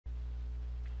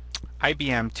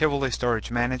IBM Tivoli Storage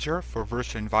Manager for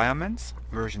virtual environments,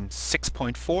 version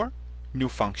 6.4, new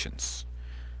functions.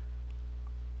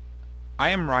 I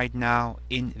am right now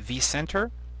in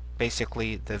vCenter,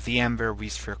 basically the VMware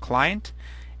vSphere client,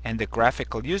 and the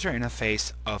graphical user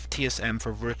interface of TSM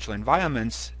for virtual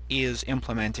environments is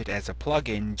implemented as a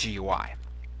plugin GUI.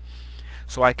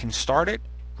 So I can start it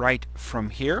right from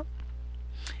here,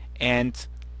 and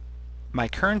my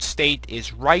current state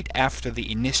is right after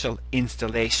the initial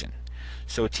installation.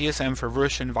 So TSM for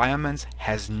virtual environments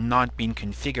has not been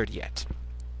configured yet.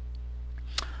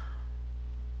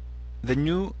 The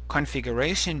new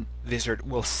configuration wizard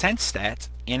will sense that,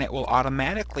 and it will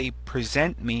automatically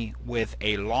present me with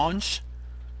a launch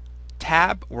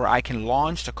tab where I can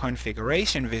launch the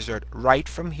configuration wizard right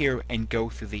from here and go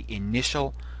through the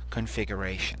initial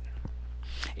configuration.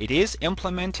 It is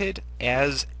implemented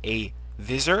as a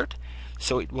wizard,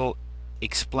 so it will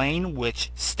explain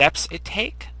which steps it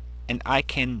takes, and I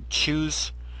can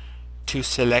choose to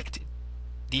select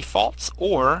defaults,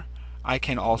 or I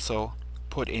can also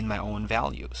put in my own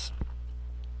values.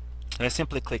 I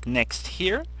simply click next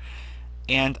here,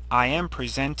 and I am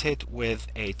presented with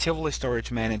a Tivoli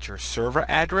Storage Manager server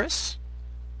address,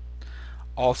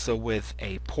 also with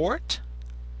a port,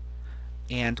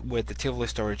 and with the Tivoli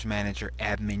Storage Manager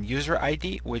admin user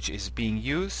ID, which is being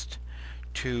used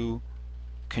to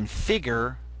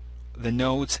configure the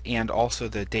nodes and also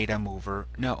the data mover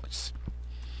nodes.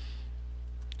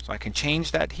 So I can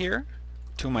change that here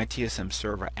to my TSM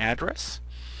server address,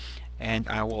 and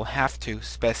I will have to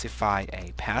specify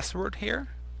a password here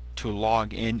to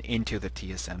log in into the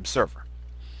TSM server.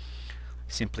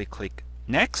 Simply click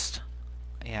next,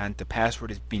 and the password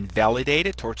is being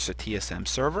validated towards the TSM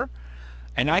server,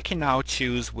 and I can now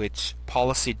choose which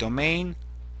policy domain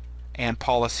and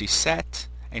policy set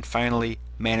and finally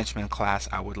management class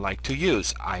I would like to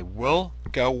use. I will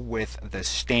go with the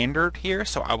standard here,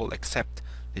 so I will accept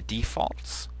the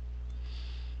defaults.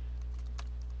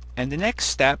 And the next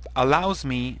step allows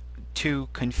me to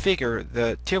configure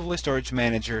the Tivoli Storage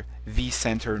Manager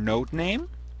vCenter node name.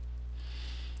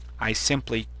 I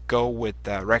simply go with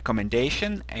the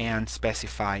recommendation and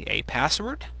specify a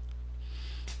password,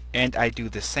 and I do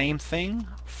the same thing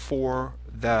for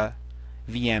the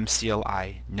VM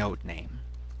CLI node name.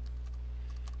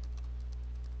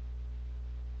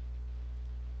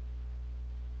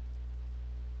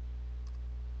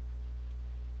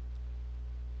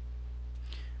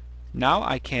 Now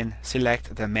I can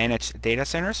select the managed data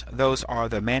centers. Those are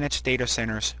the managed data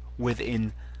centers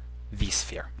within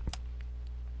vSphere.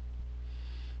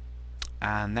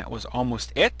 And that was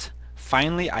almost it.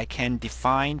 Finally, I can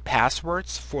define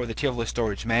passwords for the Tivoli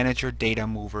Storage Manager data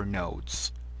mover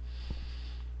nodes.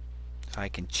 So I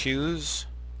can choose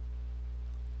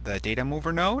the data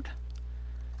mover node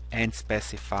and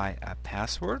specify a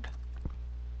password.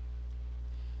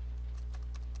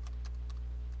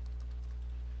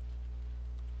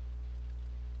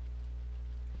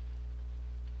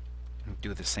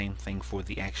 Do the same thing for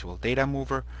the actual data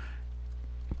mover.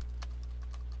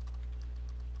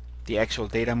 The actual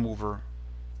data mover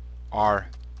are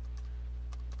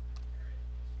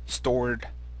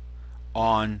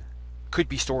could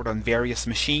be stored on various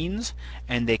machines,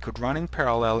 and they could run in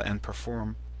parallel and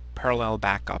perform parallel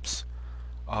backups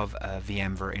of a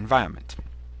VMware environment.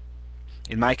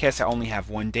 In my case, I only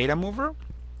have one data mover,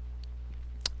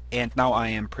 and now I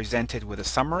am presented with a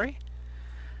summary.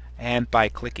 And by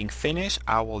clicking finish,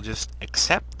 I will just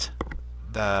accept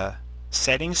the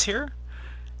settings here,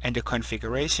 and the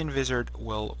configuration wizard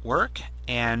will work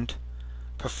and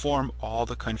perform all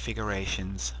the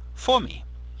configurations for me.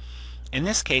 In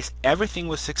this case, everything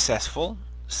was successful,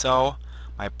 so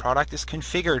my product is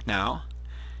configured now,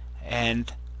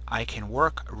 and I can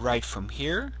work right from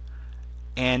here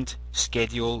and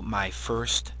schedule my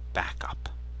first backup.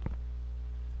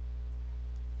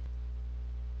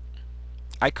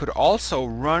 I could also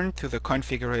run to the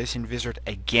configuration wizard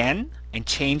again and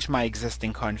change my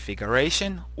existing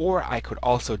configuration, or I could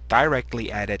also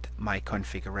directly edit my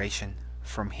configuration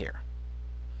from here.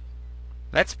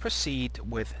 Let's proceed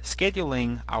with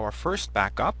scheduling our first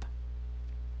backup.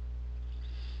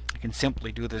 I can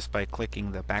simply do this by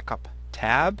clicking the backup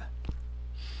tab,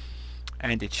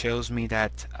 and it shows me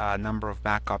that a number of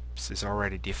backups is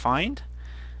already defined,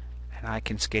 and I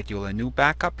can schedule a new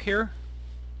backup here.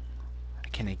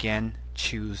 Can again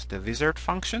choose the wizard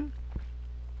function.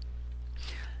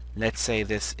 Let's say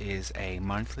this is a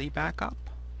monthly backup.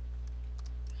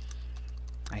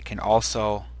 I can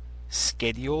also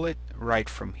schedule it right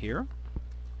from here,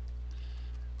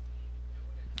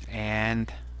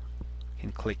 and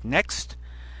can click next,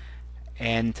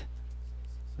 and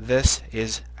this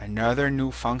is another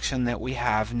new function that we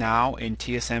have now in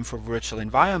TSM for virtual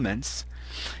environments,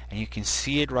 and you can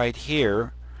see it right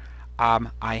here.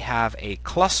 I have a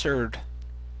clustered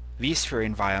vSphere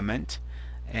environment,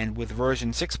 and with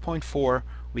version 6.4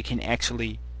 we can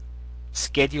actually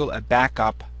schedule a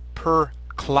backup per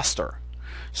cluster.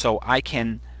 So I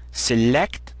can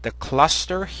select the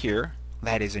cluster here.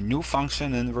 That is a new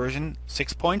function in version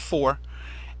 6.4,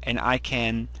 and I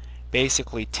can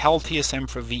basically tell TSM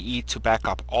for VE to back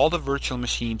up all the virtual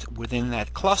machines within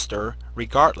that cluster,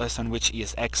 regardless on which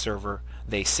ESX server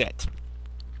they sit.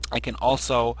 I can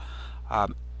also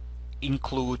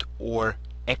include or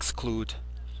exclude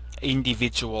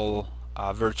individual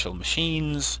virtual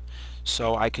machines,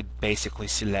 so I could basically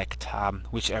select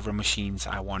whichever machines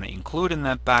I want to include in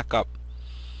that backup.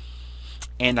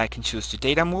 And I can choose the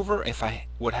data mover. If I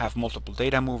would have multiple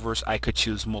data movers, I could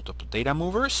choose multiple data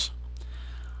movers.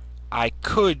 I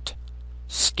could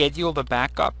schedule the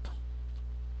backup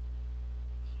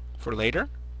for later,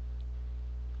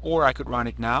 or I could run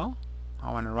it now.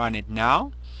 I want to run it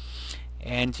now,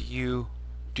 and you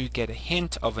do get a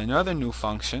hint of another new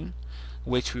function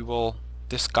which we will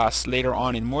discuss later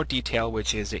on in more detail,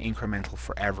 which is the Incremental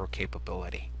Forever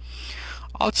capability.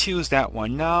 I'll choose that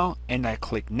one now, and I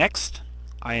click Next.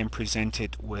 I am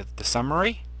presented with the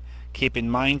summary. Keep in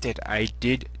mind that I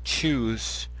did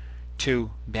choose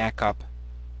to back up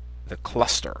the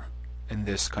cluster in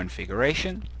this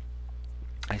configuration.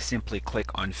 I simply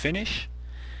click on Finish,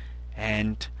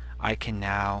 and I can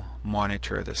now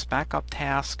monitor this backup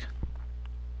task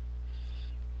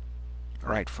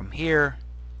right from here.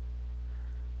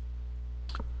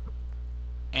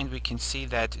 And we can see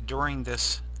that during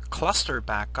this cluster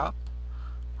backup,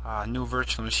 new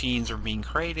virtual machines are being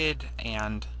created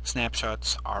and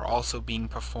snapshots are also being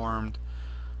performed,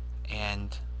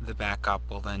 and the backup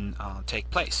will then take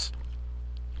place.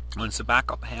 Once the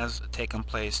backup has taken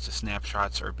place, the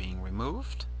snapshots are being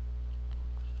removed.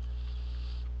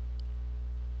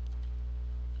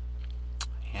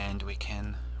 And we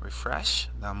can refresh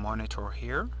the monitor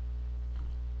here,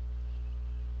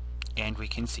 and we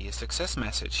can see a success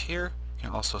message here. You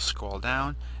can also scroll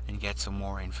down and get some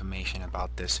more information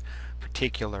about this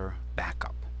particular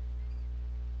backup.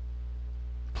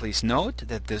 Please note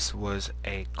that this was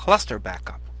a cluster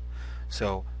backup.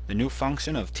 So the new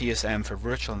function of TSM for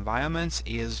virtual environments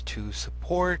is to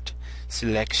support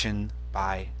selection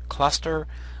by cluster.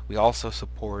 We also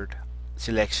support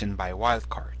selection by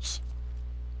wildcards.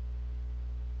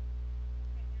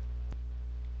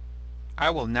 I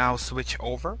will now switch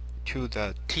over to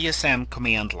the TSM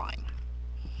command line.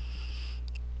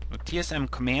 The TSM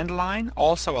command line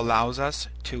also allows us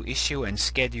to issue and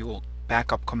schedule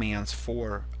backup commands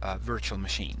for virtual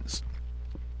machines.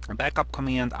 The backup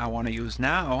command I want to use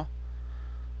now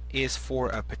is for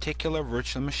a particular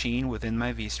virtual machine within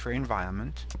my vSphere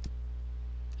environment.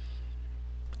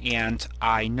 And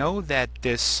I know that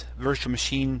this virtual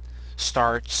machine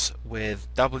starts with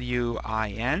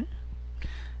WIN,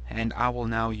 and I will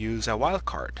now use a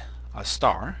wildcard, a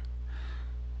star,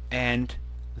 and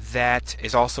that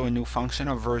is also a new function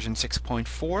of version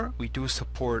 6.4. We do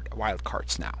support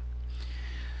wildcards now.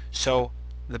 So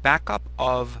the backup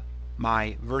of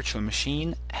my virtual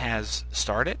machine has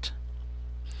started.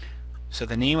 So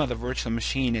the name of the virtual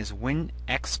machine is winxp_nfs,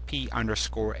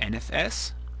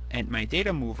 and my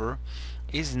data mover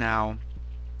is now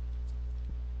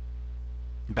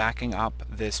backing up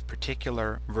this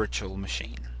particular virtual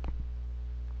machine.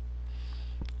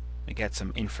 We get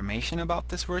some information about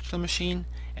this virtual machine,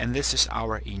 and this is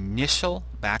our initial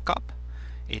backup.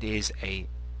 It is a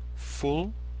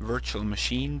full virtual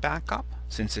machine backup,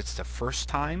 since it's the first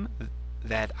time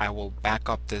that I will back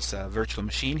up this virtual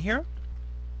machine here.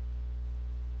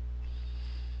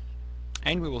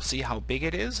 And we will see how big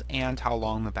it is and how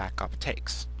long the backup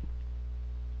takes.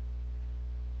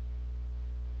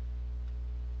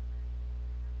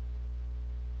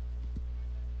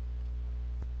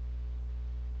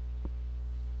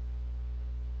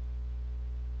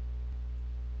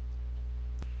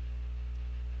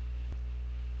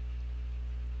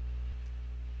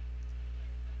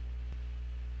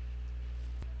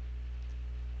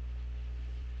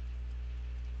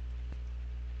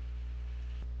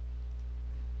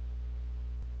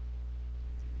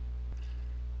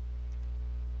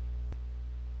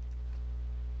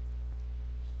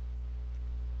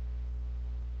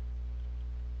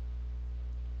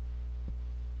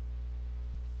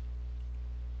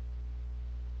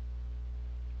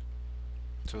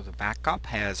 So the backup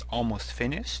has almost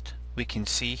finished. We can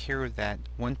see here that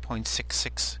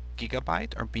 1.66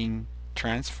 gigabyte are being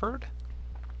transferred.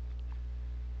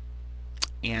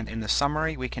 and in the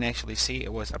summary we can actually see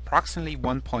it was approximately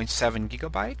 1.7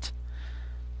 gigabyte,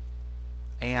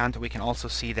 and we can also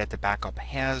see that the backup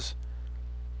has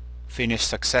finished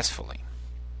successfully.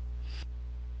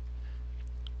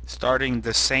 Starting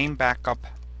the same backup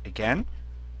again,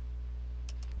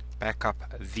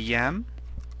 backup VM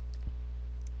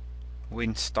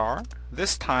WinStar.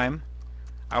 This time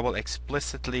I will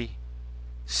explicitly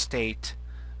state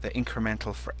the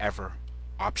Incremental Forever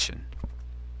option.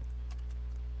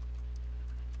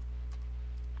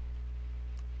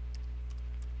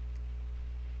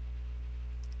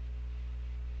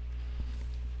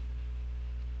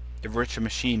 The virtual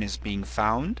machine is being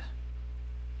found.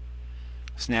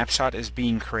 Snapshot is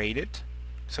being created,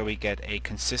 so we get a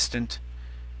consistent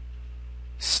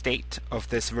state of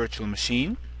this virtual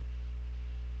machine.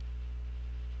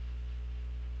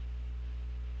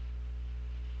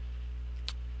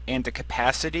 And the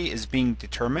capacity is being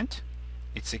determined.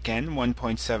 It's again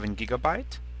 1.7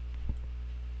 gigabyte.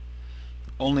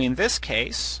 Only in this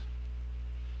case,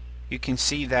 you can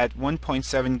see that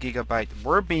 1.7 gigabyte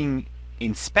were being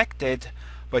inspected,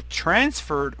 but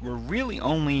transferred were really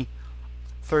only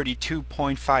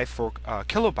 32.54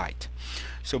 kilobyte.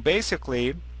 So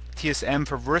basically, TSM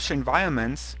for virtual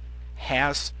environments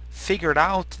has figured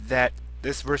out that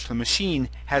this virtual machine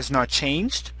has not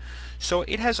changed, so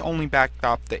it has only backed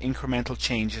up the incremental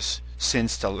changes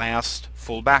since the last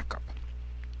full backup.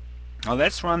 Now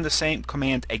let's run the same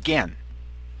command again.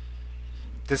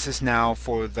 This is now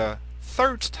for the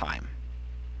third time.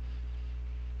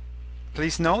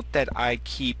 Please note that I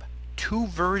keep two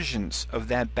versions of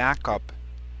that backup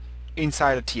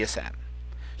inside of TSM.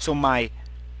 So my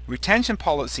retention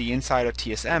policy inside of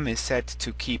TSM is set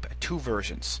to keep two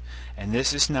versions, and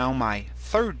this is now my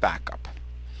third backup.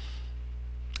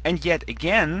 And yet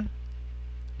again,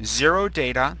 0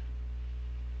 data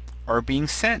are being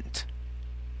sent.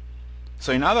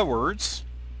 So in other words,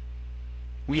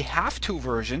 we have two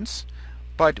versions,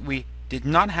 but we did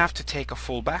not have to take a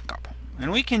full backup.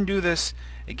 And we can do this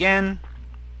again,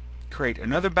 create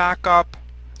another backup,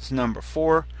 it's number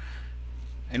 4,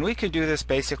 and we could do this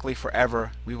basically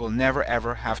forever. We will never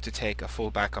ever have to take a full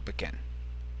backup again.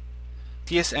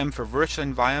 TSM for virtual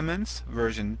environments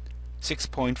version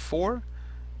 6.4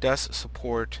 does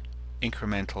support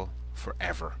Incremental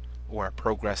Forever, or a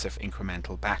progressive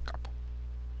incremental backup.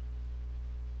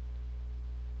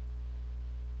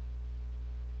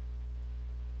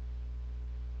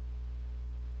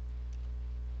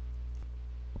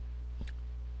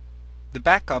 The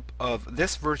backup of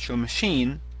this virtual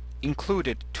machine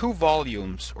included 2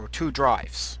 volumes or 2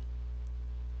 drives.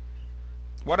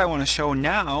 What I want to show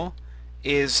now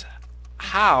is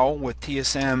how, with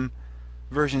TSM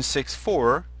version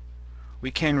 6.4,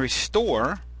 we can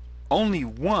restore only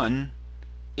one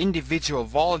individual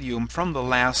volume from the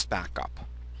last backup.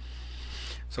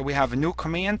 So we have a new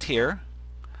command here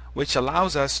which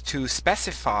allows us to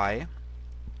specify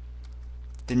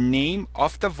the name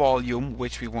of the volume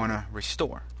which we want to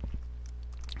restore.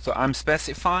 So I'm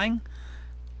specifying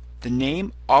the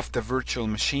name of the virtual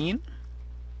machine,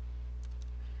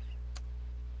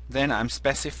 then I'm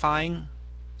specifying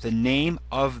the name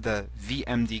of the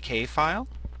VMDK file,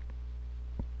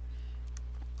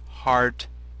 hard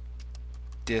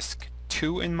disk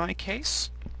 2 in my case,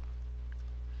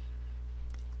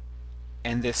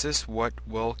 and this is what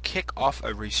will kick off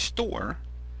a restore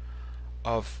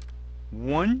of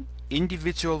one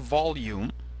individual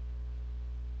volume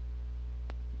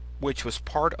which was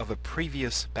part of a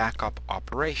previous backup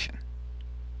operation.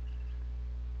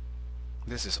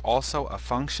 This is also a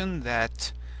function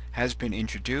that has been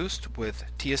introduced with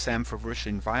TSM for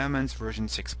virtual environments version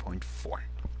 6.4.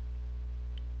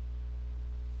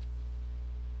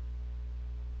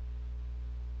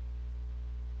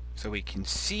 So we can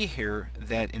see here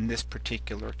that in this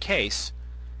particular case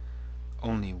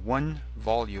only one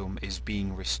volume is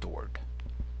being restored,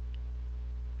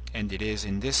 and it is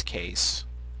in this case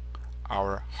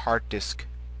our hard disk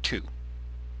 2.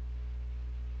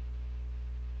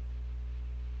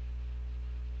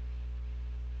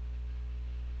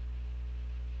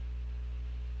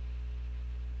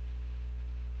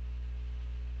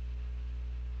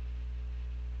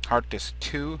 Hard disk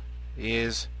 2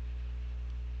 is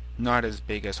not as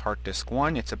big as hard disk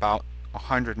 1. It's about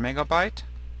 100 megabyte.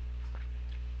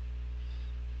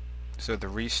 So the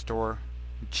restore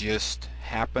just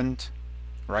happened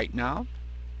right now.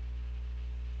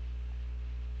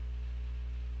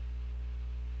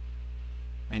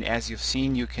 And as you've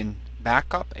seen, you can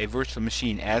back up a virtual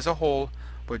machine as a whole,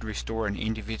 but restore an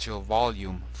individual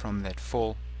volume from that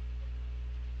full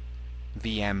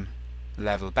VM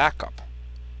level backup.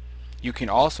 you can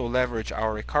also leverage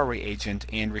our recovery agent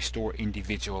and restore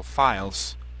individual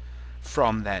files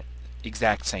from that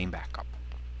exact same backup.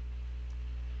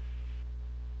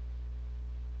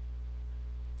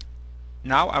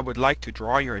 Now I would like to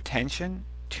draw your attention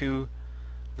to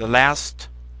the last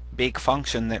big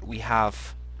function that we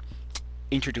have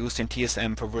introduced in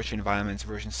TSM for virtual environments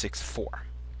version 6.4.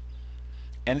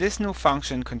 And this new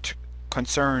function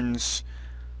concerns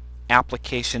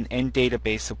application and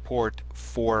database support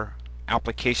for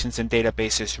applications and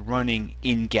databases running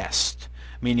in guest,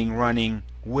 meaning running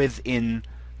within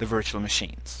the virtual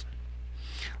machines.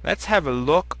 Let's have a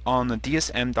look on the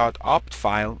dsm.opt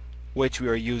file which we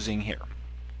are using here.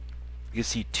 You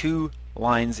see two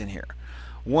lines in here.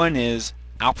 One is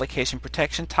application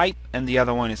protection type and the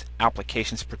other one is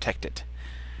applications protected.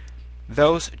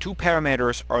 Those two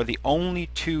parameters are the only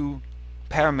two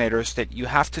parameters that you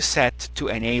have to set to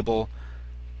enable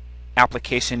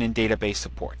application and database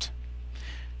support.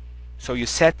 So you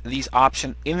set these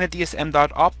options in the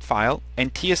dsm.opt file,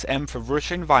 and TSM for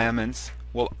virtual environments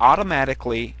will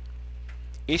automatically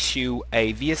issue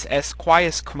a VSS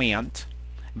quies command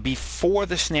before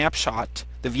the snapshot,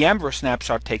 the VMware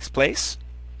snapshot, takes place,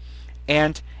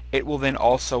 and it will then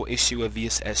also issue a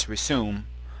VSS resume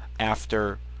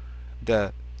after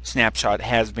the snapshot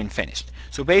has been finished.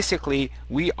 So basically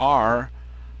we are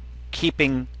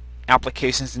keeping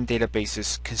applications and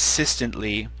databases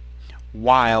consistently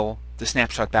while the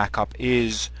snapshot backup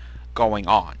is going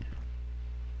on.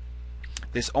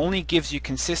 This only gives you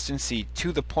consistency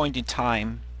to the point in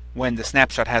time when the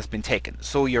snapshot has been taken.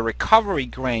 So your recovery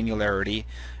granularity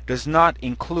does not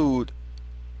include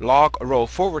log or roll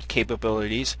forward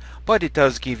capabilities, but it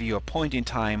does give you a point in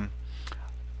time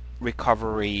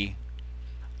recovery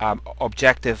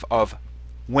objective of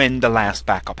when the last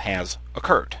backup has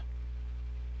occurred.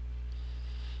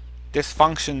 This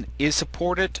function is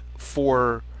supported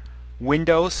for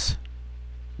Windows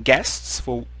guests,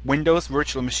 for Windows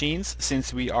virtual machines,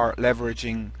 since we are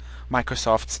leveraging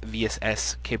Microsoft's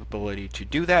VSS capability to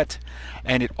do that,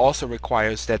 and it also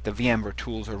requires that the VMware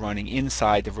tools are running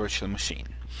inside the virtual machine.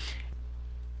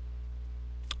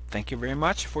 Thank you very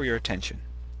much for your attention.